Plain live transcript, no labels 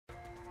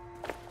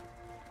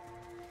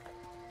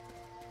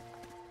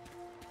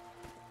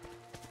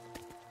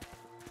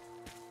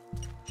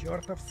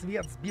Чертов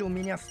свет сбил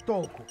меня с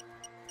толку.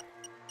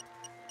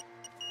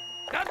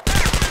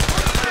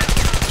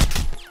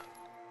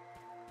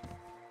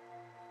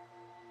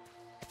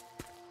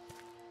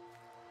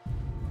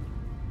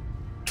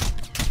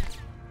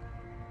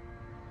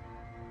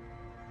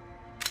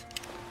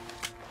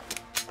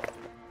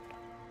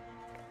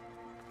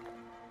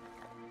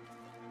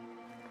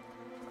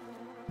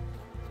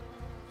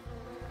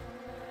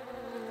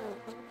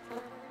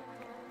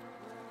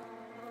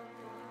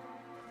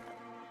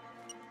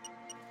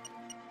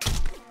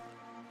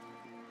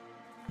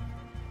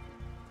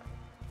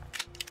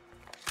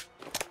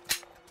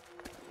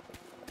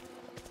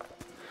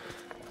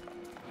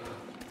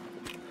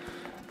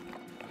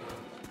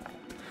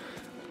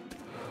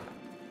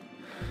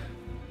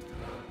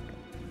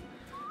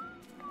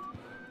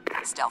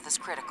 Stealth is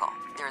critical.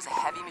 There is a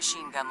heavy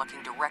machine gun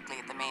looking directly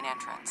at the main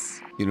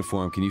entrance.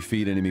 Uniform, can you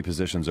feed enemy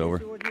positions over?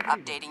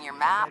 Updating your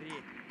map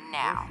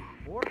now.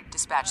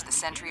 Dispatch the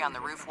sentry on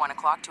the roof 1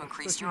 o'clock to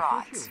increase your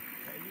odds.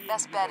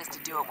 Best bet is to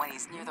do it when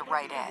he's near the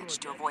right edge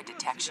to avoid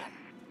detection.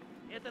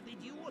 Этот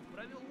идиот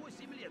провел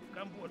 8 лет в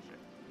Камбодже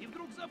и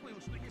вдруг забыл,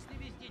 что если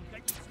весь день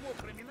ходить с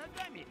мокрыми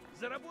ногами,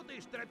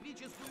 заработаешь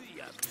тропическую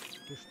язву.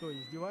 Ты что,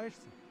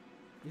 издеваешься?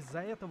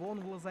 Из-за этого он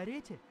в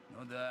лазарете?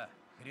 Ну да,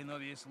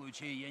 хреновее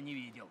случая я не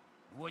видел.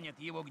 Вонь от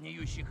его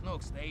гниющих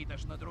ног стоит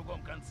аж на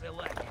другом конце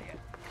лагеря.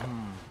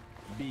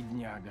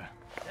 Бедняга.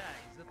 Да,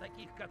 из-за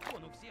таких, как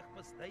он, у всех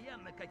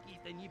постоянно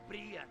какие-то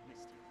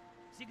неприятности.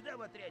 Всегда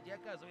в отряде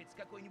оказывается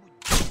какой-нибудь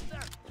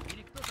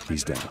или кто-то...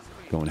 He's down.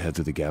 Go and head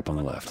through the gap on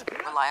the left.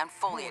 Rely on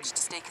foliage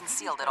to stay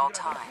concealed at all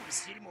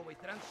times. Дерьмовой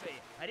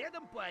траншеи, а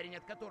рядом парень,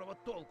 от которого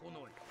толку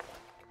ноль.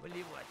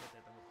 Плевать от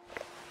этого.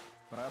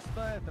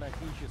 Простая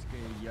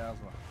тропическая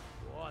язва.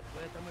 Вот в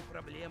этом и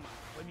проблема.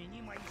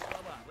 Помяни мои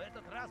слова, в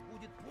этот раз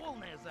будет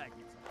полная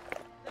задница.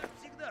 Так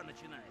всегда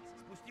начинается,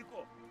 с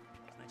пустяков.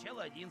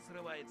 Сначала один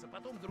срывается,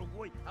 потом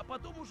другой, а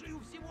потом уже и у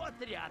всего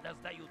отряда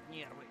сдают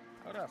нервы.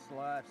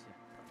 Расслабься.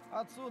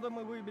 Отсюда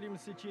мы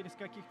выберемся через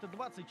каких-то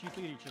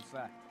 24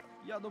 часа.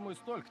 Я думаю,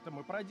 столько-то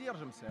мы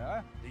продержимся,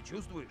 а? Ты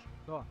чувствуешь?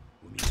 Что?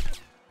 У меня...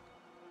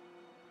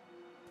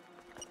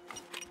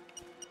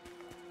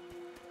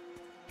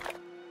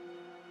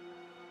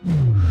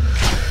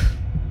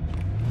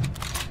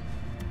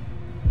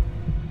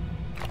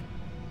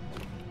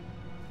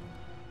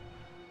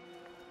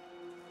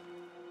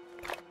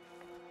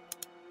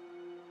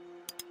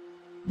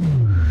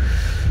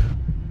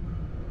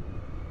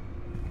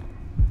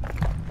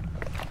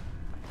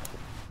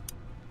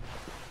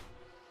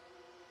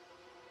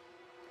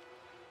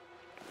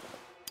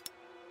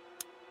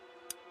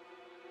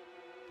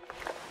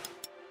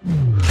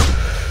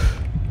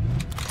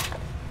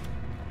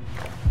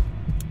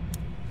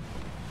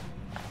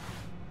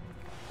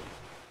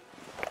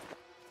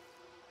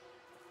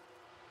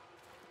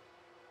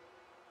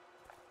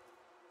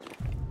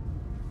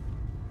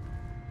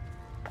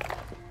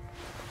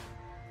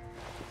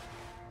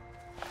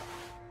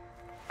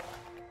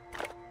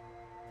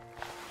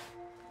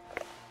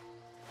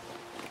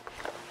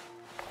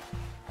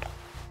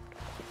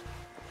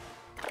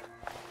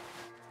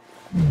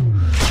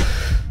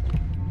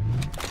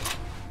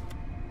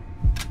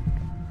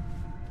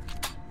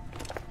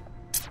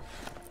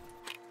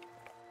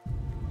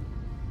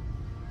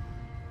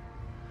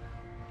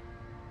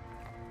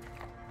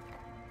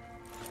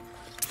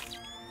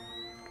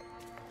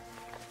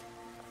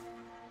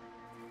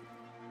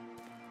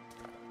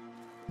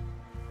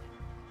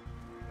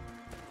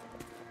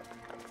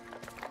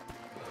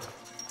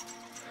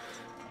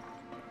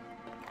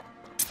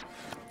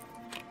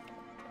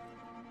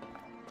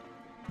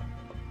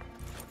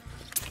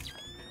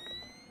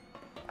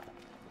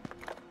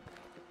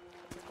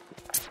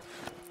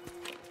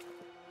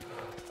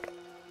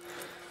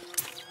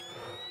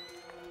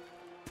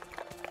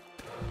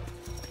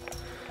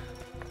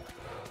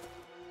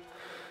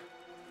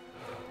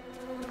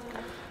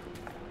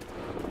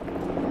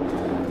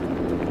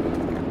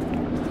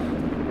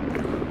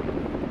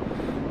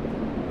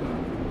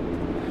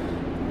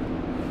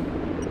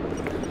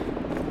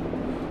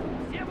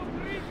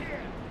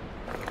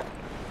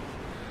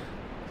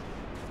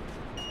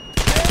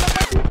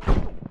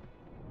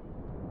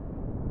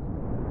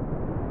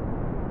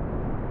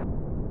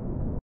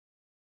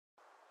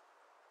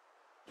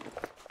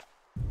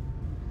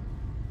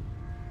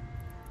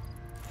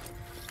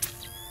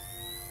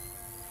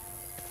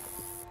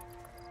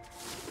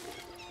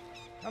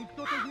 Там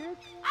кто-то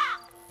есть?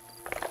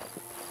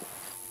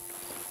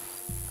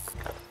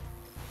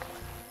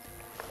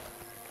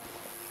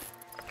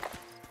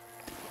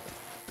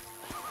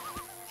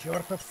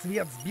 Чертов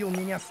свет сбил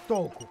меня с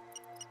толку.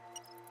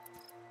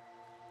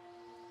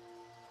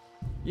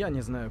 Я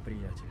не знаю,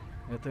 приятель.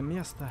 Это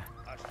место...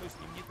 А что с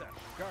ним не так?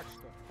 Как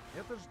что?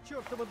 Это же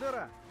чертова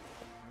дыра.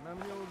 Она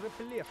мне уже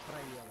плешь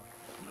проела.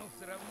 Но в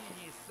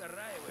сравнении с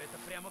Сараево это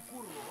прямо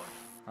курорт.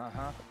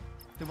 Ага.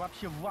 Ты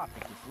вообще в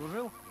Африке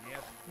служил?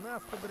 Нет.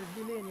 Нас с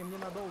подразделением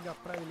ненадолго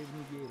отправили в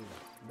Нигерию.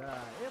 Да,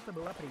 это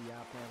была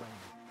приятная война.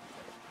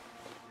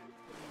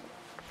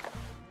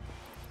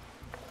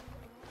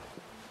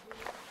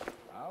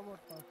 А А вот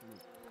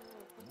послушай,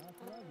 наш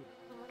лагерь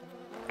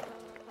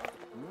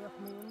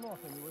местные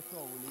носа не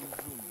высовывали из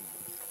джунглей.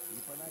 И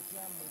по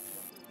ночам мы...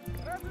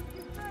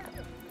 Радостный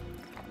снайпер!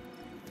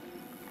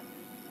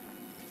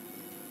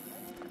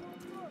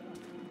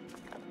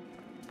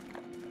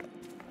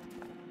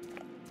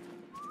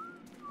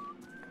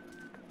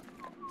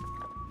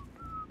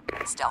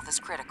 Stealth is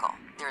critical.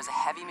 There is a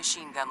heavy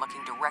machine gun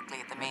looking directly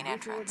at the main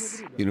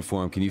entrance.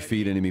 Uniform, can you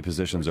feed enemy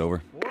positions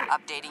over?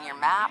 Updating your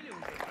map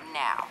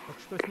now.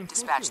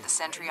 Dispatch the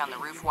sentry on the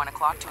roof 1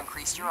 o'clock to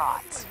increase your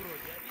odds.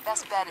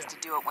 Best bet is to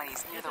do it when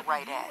he's near the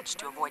right edge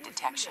to avoid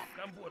detection.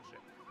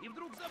 И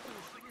вдруг забыл,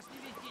 что если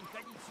весь день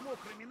ходить с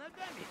мокрыми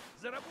ногами,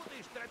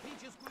 заработаешь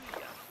тропическую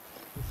ягу.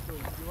 Ты что,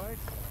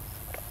 издеваешься?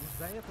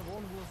 Из-за этого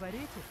он в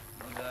лазарете?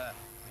 Ну да,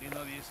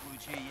 хреновее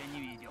случая я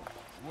не видел.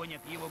 Вонь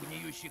от его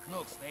гниющих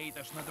ног стоит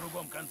аж на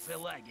другом конце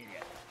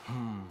лагеря.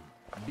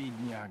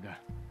 Бедняга.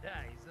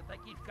 Да, из-за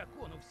таких, как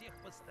он, у всех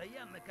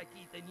постоянно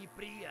какие-то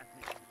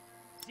неприятности.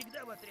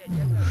 Всегда в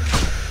отряде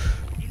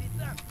оказывается или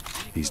так,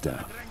 или He's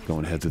down. Go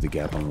and head through the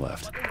gap on the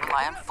left.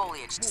 Rely on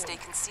foliage to stay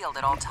concealed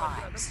at all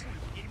times.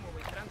 в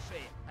дерьмовой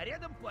траншее, а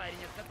рядом парень,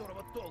 от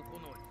которого толку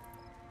ноль.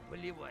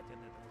 Плевать от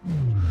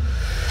этого.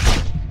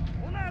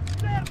 У нас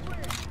жертвы!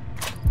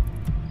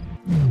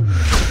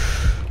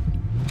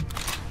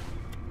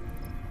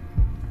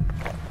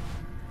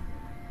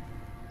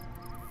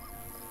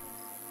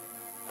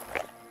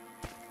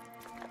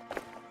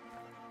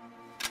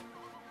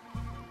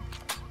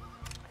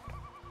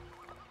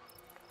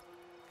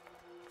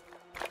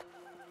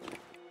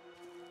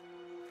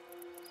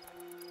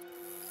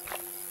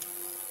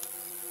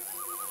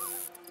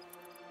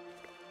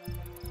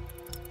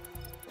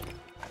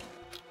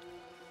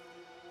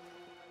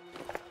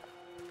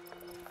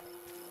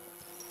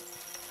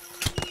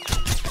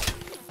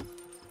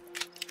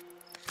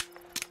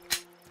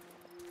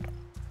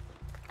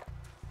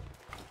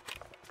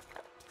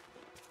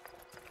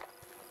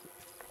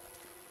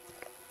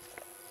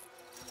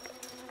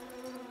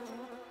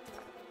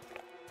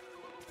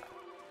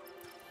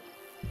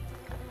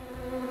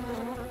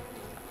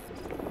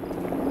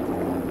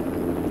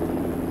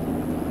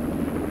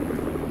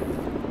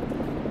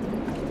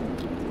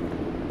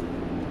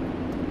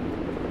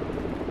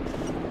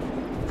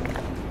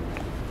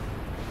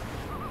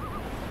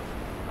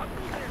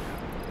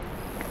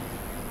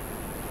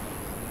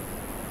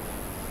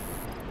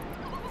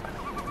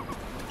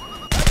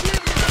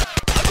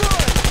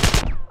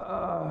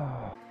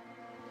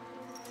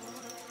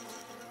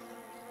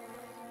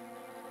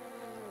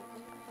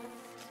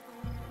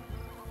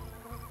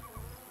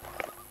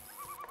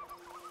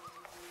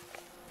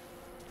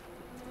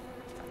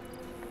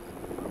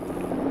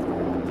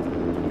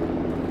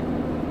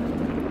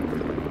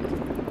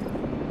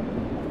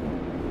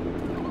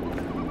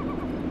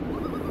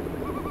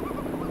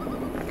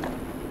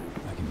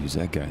 Use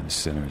that guy in the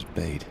center as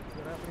bait.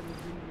 Вчера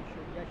привезли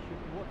еще ящик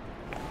водки.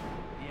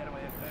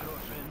 Первая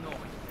хорошая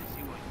новость на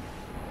сегодня.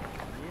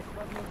 Есть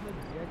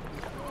возможность взять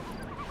еще.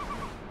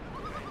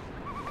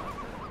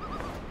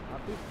 А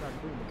ты как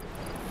думаешь?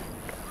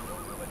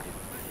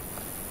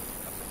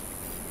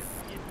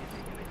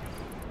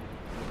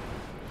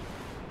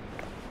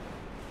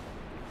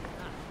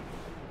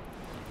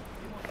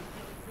 Ты можешь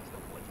делать все, что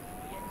хочешь,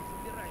 но я не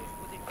собираюсь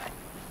подыхать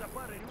из-за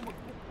пары рюмок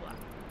бухла.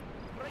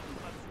 Пройди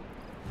отсюда.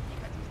 Не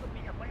хочу, чтобы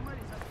меня поймали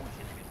со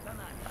спущенными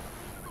штанами.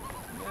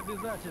 Не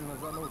обязательно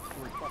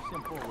занудствовать по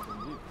всем поводам,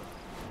 Виктор.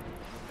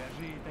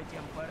 Скажи это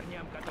тем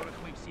парням, которых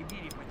мы в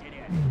Сибири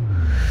потеряли.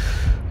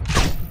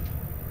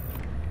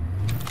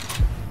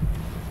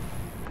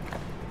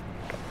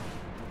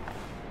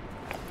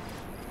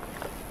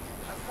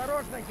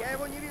 Осторожно, я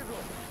его не вижу.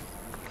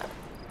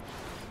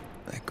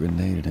 That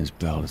grenade in his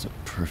belt is a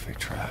perfect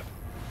trap.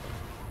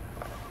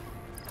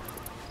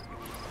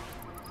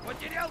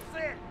 Потерял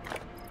цель!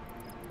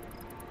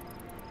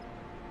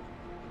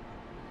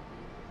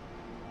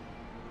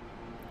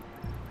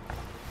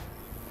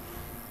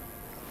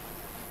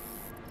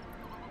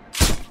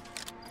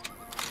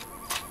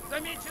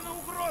 Замечена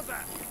угроза!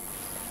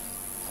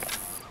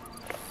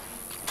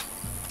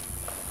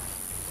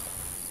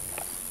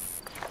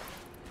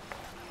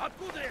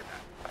 Откуда это?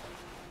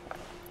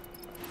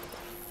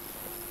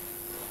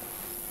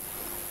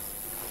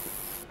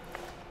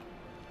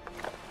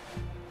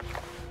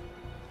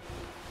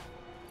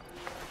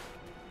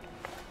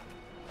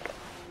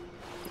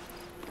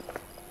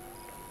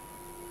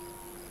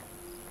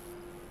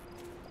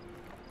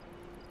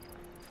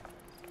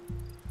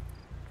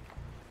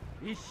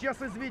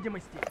 Исчез из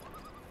видимости.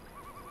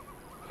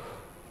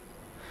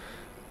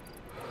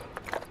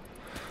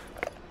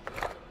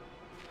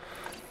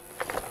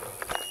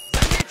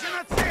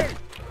 Замечена цель!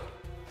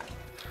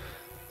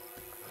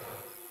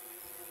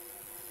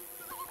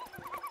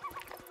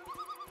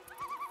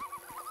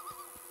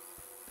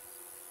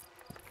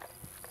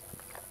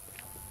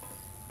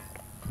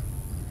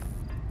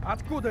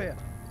 Откуда это?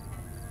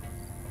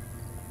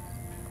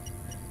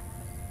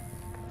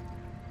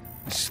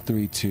 It's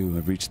 3-2.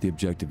 I've reached the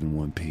objective in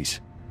one piece.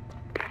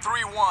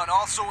 3-1, 1,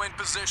 also in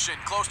position,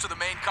 close to the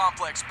main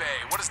complex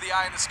bay. What does the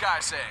eye in the sky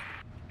say?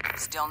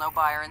 Still no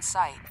buyer in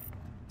sight.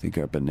 Think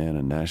our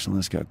banana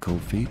nationalist got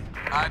cold feet?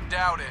 I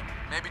doubt it.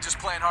 Maybe just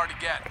playing hard to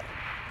get.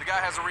 The guy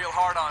has a real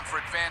hard-on for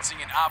advancing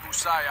in Abu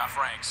Sayyaf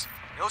ranks.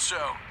 He'll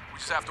show. We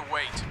just have to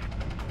wait.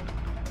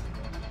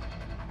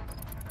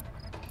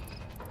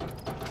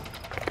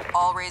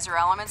 All Razor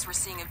elements, we're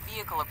seeing a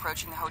vehicle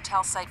approaching the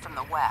hotel site from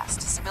the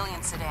west.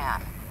 Civilian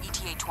sedan.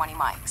 ETA 20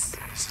 mics.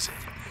 This is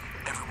it.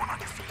 Everyone on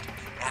your feet.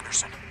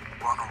 Anderson,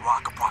 we're on a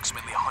rock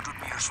approximately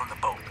 100 meters from the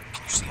boat.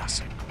 Can you see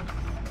us?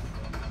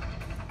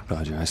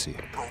 Roger, I see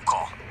it. Roll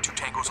call. 2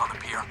 tangos on the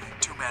pier,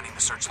 2 manning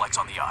the searchlights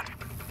on the yacht.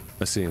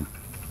 I see him.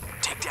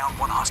 Take down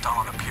 1 hostile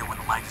on the pier when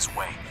the light is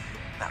away.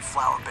 That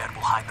flower bed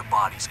will hide the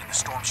bodies, and the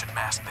storm should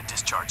mask the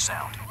discharge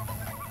sound.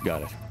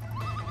 Got it.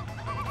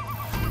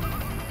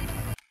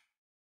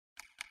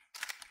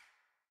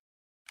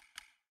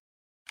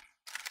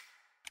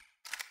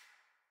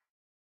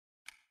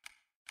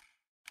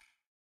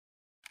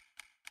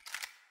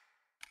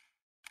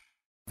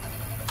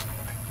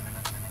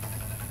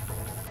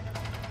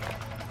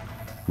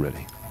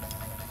 Ready.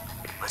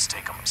 Let's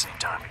take them at the same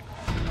time.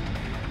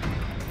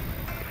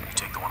 You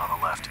take the one on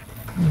the left.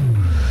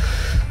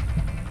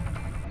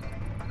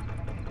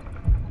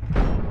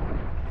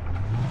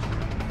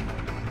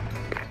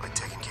 Like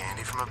taking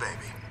candy from a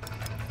baby.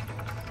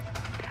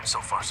 So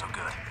far, so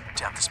good.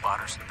 Tap the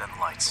spotters, then the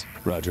lights.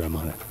 Roger, I'm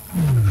on it.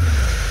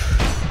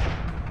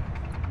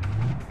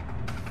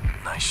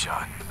 Nice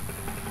shot.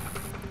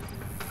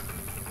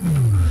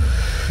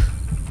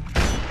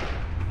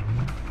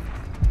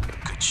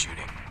 Good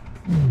shooting.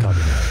 Copy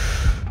that.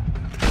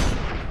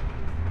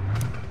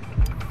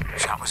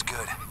 Shot was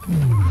good.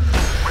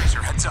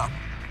 Razor, heads up.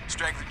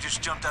 Straggler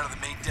just jumped out of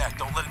the main deck.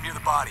 Don't let him near the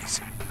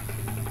bodies.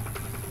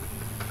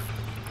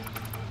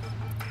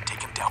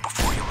 Take him down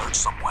before he alerts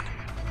someone.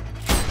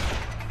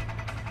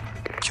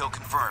 Kill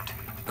confirmed.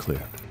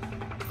 Clear.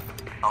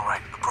 All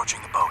right,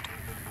 approaching the boat.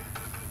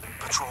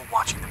 Patrol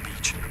watching the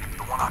beach.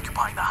 The one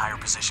occupying the higher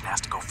position has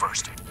to go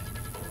first.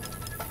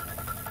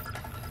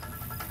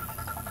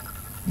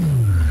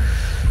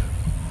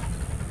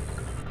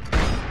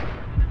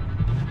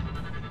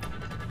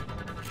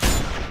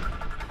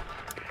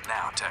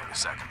 Now tag the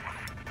second one.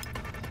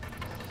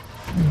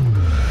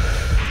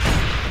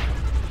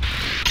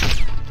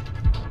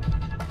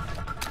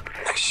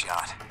 Nice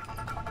shot.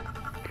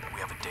 We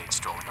have a date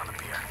strolling on the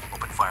pier.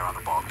 Open fire on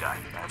the bald guy.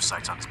 I have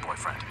sights on his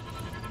boyfriend.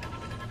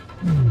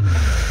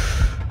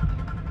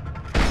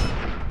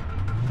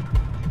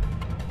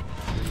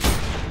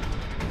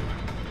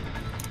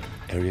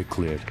 Area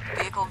cleared.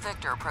 Vehicle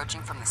Victor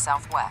approaching from the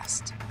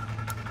southwest.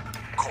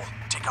 Cole,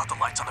 take out the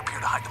lights on the pier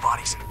to hide the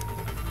bodies.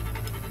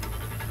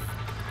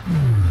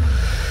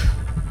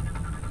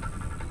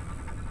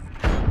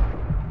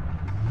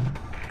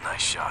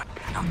 Nice shot.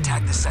 Now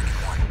tag the second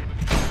one.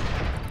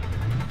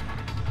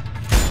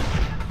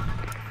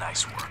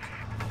 Nice work.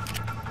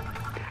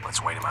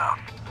 Let's wait him out.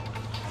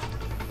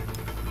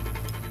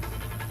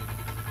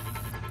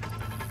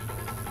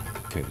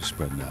 Okay, they're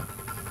spreading out.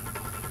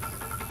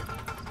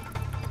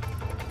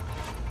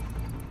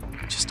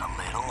 Just a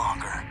little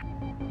longer.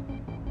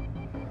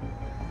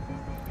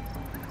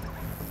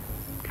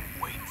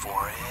 Wait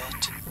for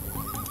it.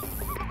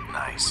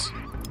 Nice.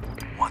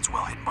 One's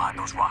well hidden behind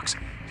those rocks.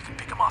 You can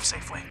pick him off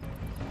safely.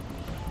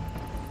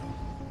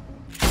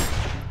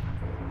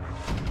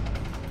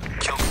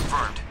 Kill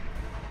confirmed.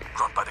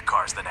 Grunt by the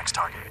car is the next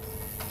target.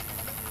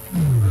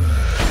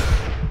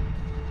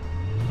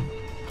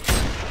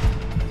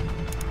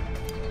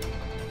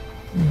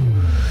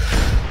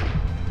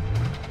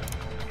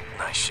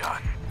 Nice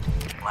shot.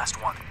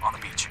 Last one, on the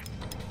beach.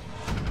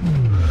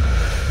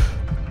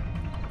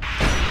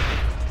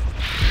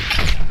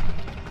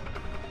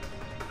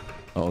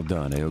 All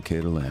done.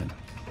 A-okay to land.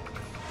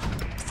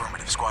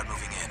 Affirmative, squad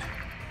moving in.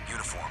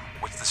 Uniform,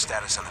 what's the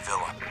status on the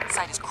villa?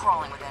 Site is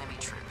crawling with enemy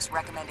troops.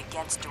 Recommend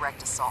against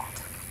direct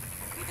assault.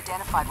 We've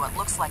identified what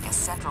looks like a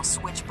central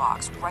switch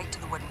box right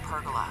to the wooden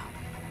pergola.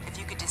 If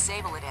you could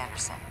disable it,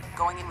 Anderson,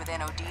 going in with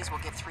NODs will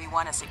give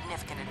 3-1 a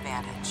significant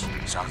advantage.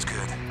 Sounds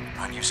good.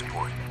 On you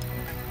support.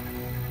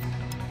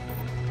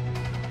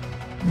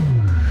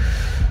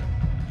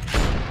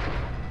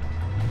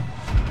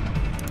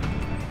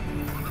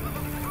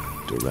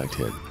 Direct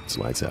hit. It's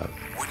lights out.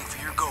 Waiting for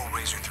your go,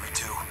 Razor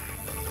 3-2.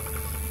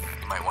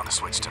 You might want to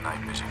switch to night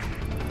vision.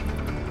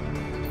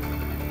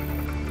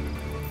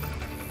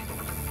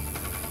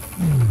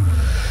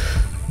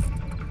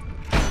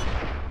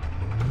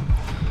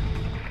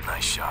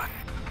 Nice shot.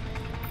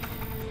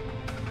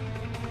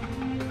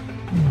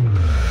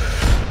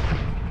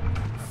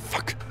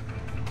 Fuck.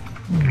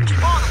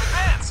 Keep on,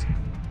 advance!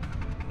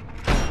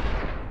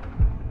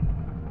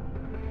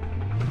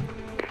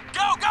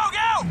 Go, go,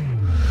 go!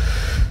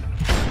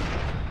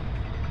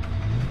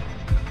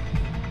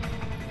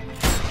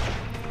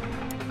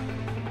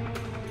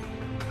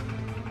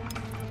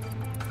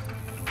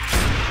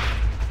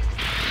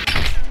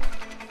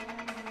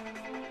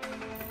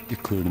 You're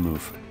clear to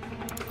move.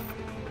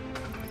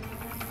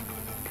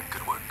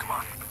 Good work, come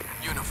on.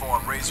 You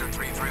Uniform, Razor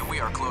 3-3, we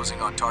are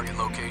closing on target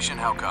location.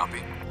 How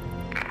copy?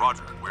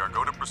 Roger. We are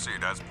going to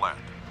proceed as planned.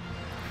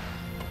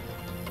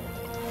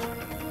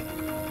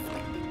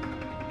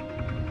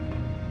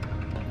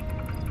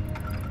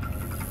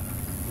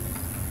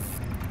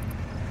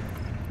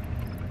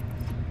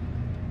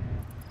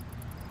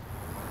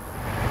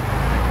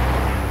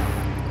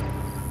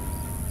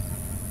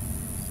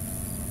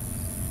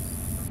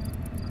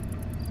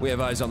 We have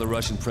eyes on the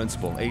Russian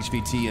principal.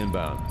 HVT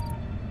inbound.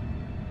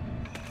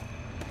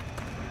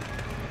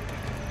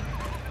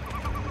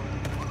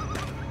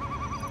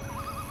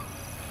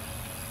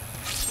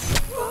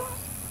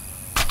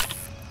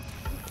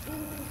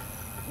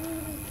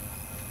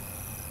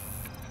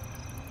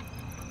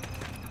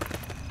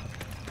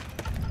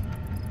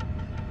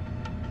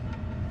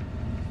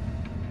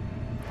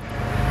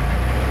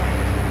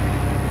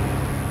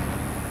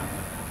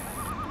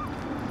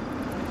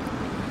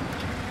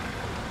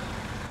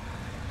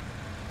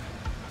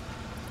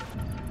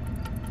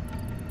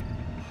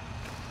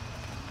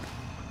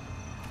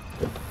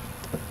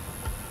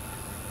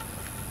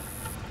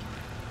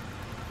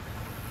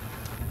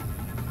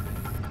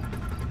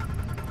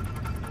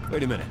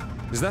 Wait a minute.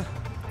 Is that?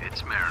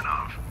 It's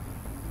Marinov.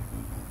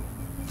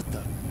 What the?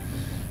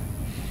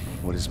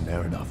 What is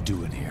Marinov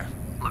doing here?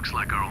 Looks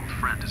like our old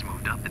friend has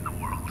moved up in the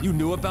world. You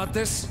knew about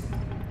this?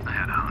 I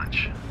had a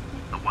hunch.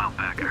 A while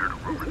back I heard a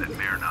rumor that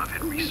Marinov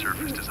had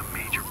resurfaced as a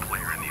major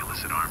player in the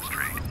illicit arms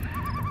trade.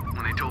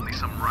 When they told me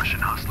some Russian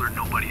hustler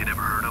nobody had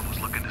ever heard of was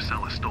looking to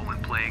sell a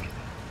stolen plague,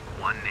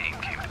 one name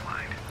came to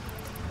mind.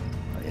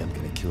 I am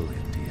gonna kill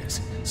him,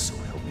 Diaz. So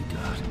help me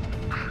God.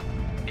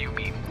 You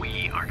mean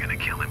we are gonna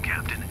kill him,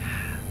 Captain?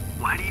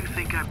 Why do you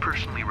think I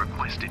personally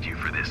requested you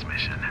for this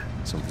mission?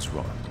 Something's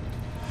wrong.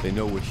 They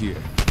know we're here.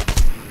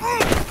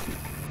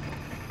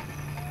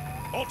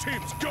 All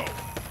teams, go!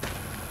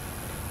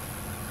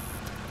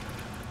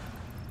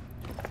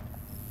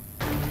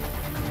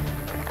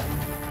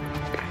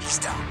 He's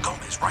down.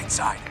 Gomez, right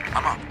side.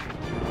 I'm up.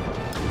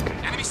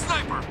 Enemy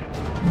sniper!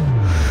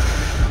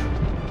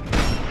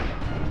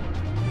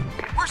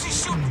 Where's he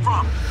shooting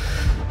from?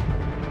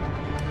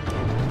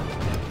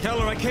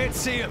 Keller, I can't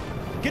see him.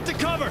 Get to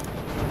cover!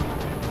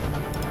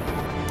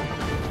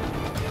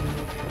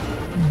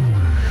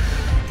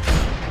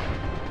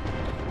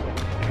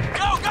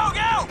 Go, go,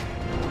 go!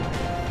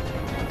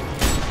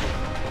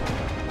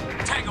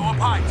 Tango up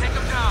high. Take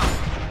him down.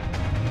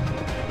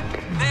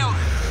 Nailed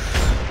it.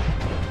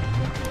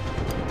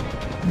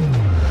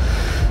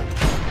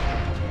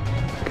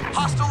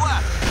 Hostile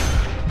left.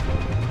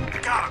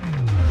 Got him.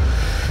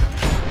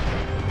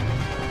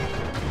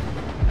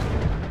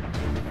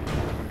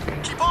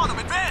 Keep on him.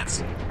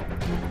 Advance.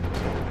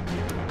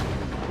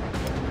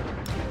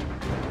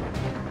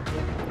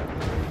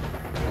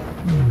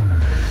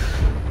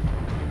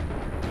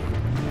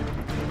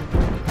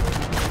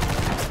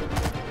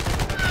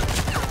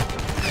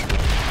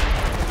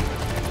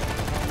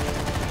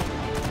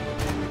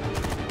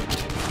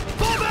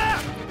 Pull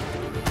back!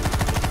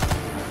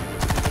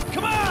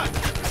 Come on!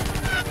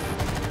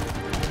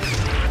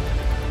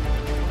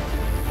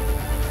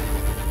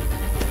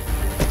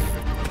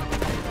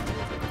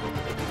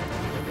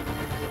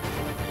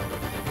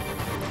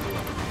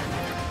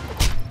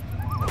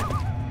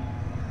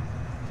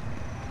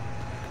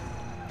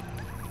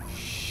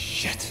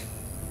 Shit.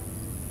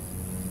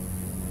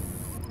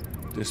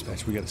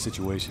 Dispatch, we got a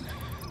situation.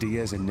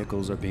 Diaz and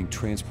Nichols are being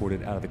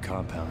transported out of the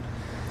compound.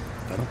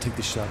 If I don't take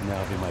the shot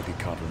now, they might be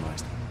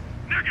compromised.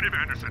 Negative,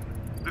 Anderson.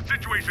 The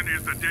situation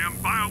is the damn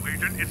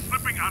bio-agent is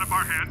slipping out of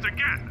our hands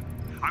again.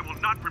 I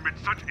will not permit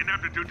such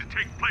ineptitude to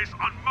take place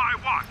on my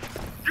watch.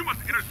 You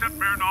must intercept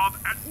Marinov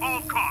at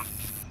all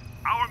costs.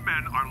 Our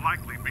men are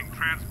likely being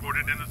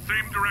transported in the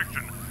same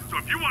direction, so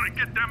if you want to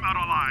get them out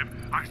alive,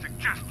 I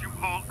suggest you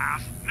haul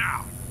ass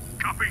now.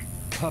 Copy?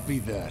 Copy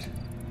that,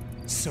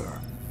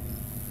 sir.